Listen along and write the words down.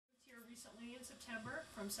recently in September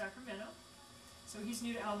from Sacramento. So he's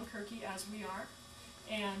new to Albuquerque, as we are.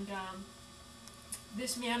 And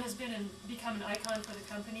this man has become an icon for the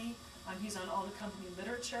company. He's on all the company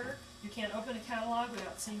literature. You can't open a catalog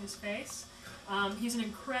without seeing his face. He's an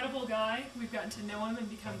incredible guy. We've gotten to know him and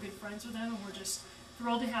become good friends with him, and we're just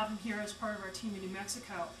thrilled to have him here as part of our team in New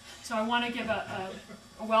Mexico. So I want to give a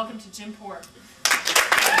welcome to Jim Port.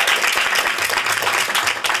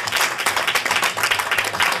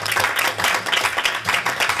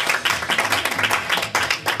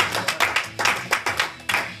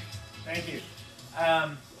 Thank you.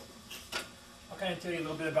 I'll kind of tell you a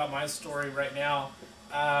little bit about my story right now.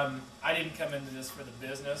 I didn't come into this for the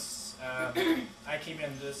business. I came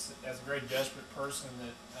into this as a very desperate person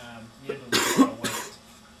that needed to lose a lot of weight.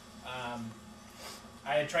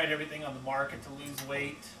 I had tried everything on the market to lose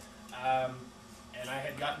weight, and I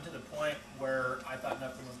had gotten to the point where I thought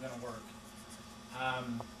nothing was going to work.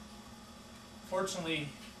 Fortunately,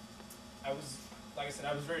 like I said,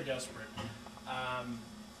 I was very desperate.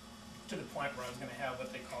 To the point where I was going to have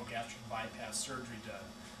what they call gastric-bypass surgery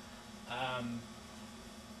done.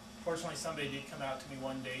 Fortunately, somebody did come out to me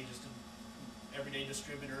one day, just an everyday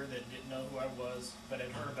distributor that didn't know who I was, but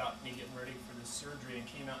had heard about me getting ready for this surgery and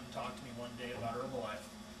came out and talked to me one day about Herbalife.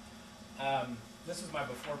 This is my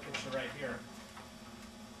before picture right here.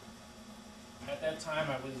 At that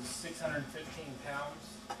time, I was 615 pounds.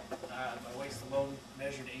 My waist alone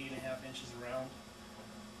measured 8.5 inches around.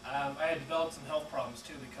 I had developed some health problems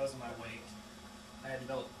too because of my weight. I had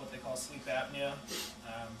developed what they call sleep apnea,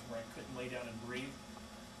 where I couldn't lay down and breathe.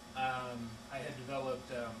 I had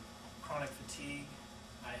developed chronic fatigue.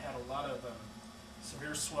 I had a lot of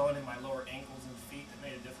severe swelling in my lower ankles and feet that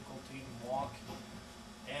made it difficult to even walk.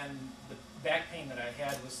 And the back pain that I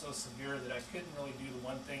had was so severe that I couldn't really do the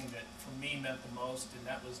one thing that for me meant the most, and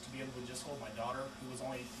that was to be able to just hold my daughter, who was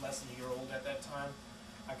only less than a year old at that time.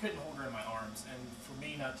 I couldn't hold her in my arms, and for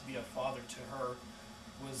me not to be a father to her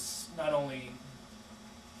was not only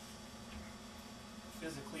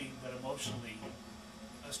physically but emotionally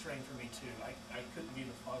a strain for me too. I couldn't be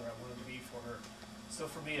the father I wanted to be for her. So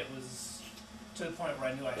for me it was to the point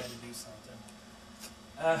where I knew I had to do something.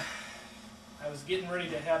 I was getting ready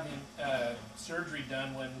to have the surgery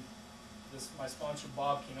done when my sponsor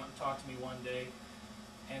Bob came out and talked to me one day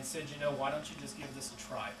and said, you know, why don't you just give this a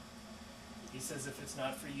try? He says, if it's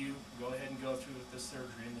not for you, go ahead and go through with this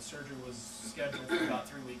surgery. And the surgery was scheduled for about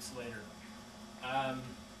 3 weeks later. I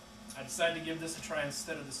decided to give this a try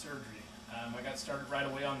instead of the surgery. I got started right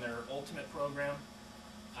away on their Ultimate program.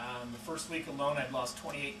 The first week alone, I'd lost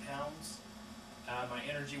 28 pounds. My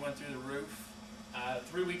energy went through the roof.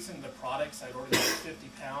 3 weeks into the products, I'd already lost 50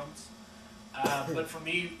 pounds. But for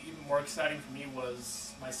me, even more exciting for me was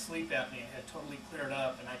my sleep apnea had totally cleared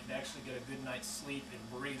up, and I could actually get a good night's sleep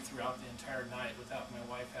and breathe throughout the entire night without my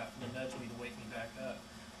wife having to nudge me to wake me back up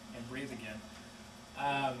and breathe again.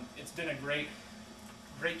 It's been a great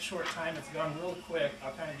short time. It's gone real quick.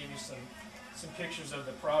 I'll kind of give you some pictures of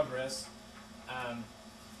the progress.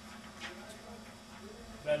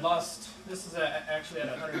 But I lost, this is actually at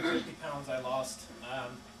 150 pounds I lost.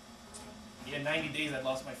 In 90 days I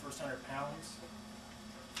lost my first 100 pounds.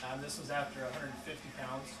 This was after 150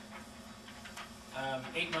 pounds.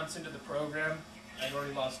 8 months into the program, I'd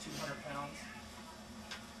already lost 200 pounds.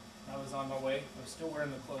 I was on my way. I was still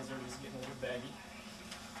wearing the clothes, they were just getting a little baggy.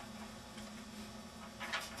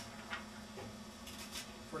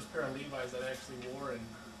 First pair of Levi's I actually wore, and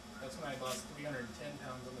that's when I lost 310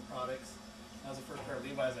 pounds on the products. That was the first pair of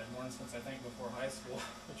Levi's I'd worn since I think before high school,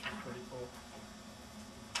 which was pretty cool.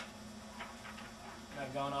 And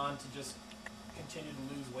I've gone on to just continue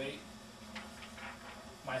to lose weight.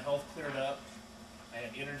 My health cleared up. I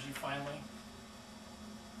had energy finally.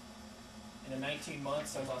 And in 19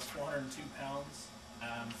 months, I lost 402 pounds.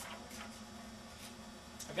 I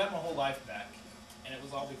got my whole life back, and it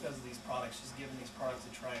was all because of these products, just giving these products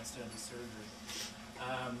a try instead of the surgery.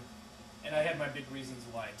 And I had my big reasons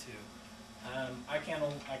why, too. I can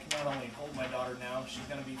not only hold my daughter now, she's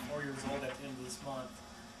going to be 4 years old at the end of this month,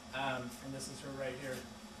 and this is her right here.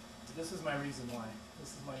 This is my reason why.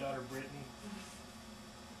 This is my daughter Britney,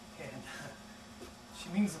 and she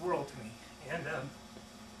means the world to me, and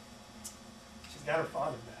she's got her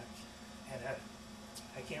father back, and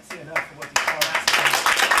I can't say enough for what these products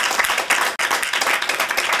do.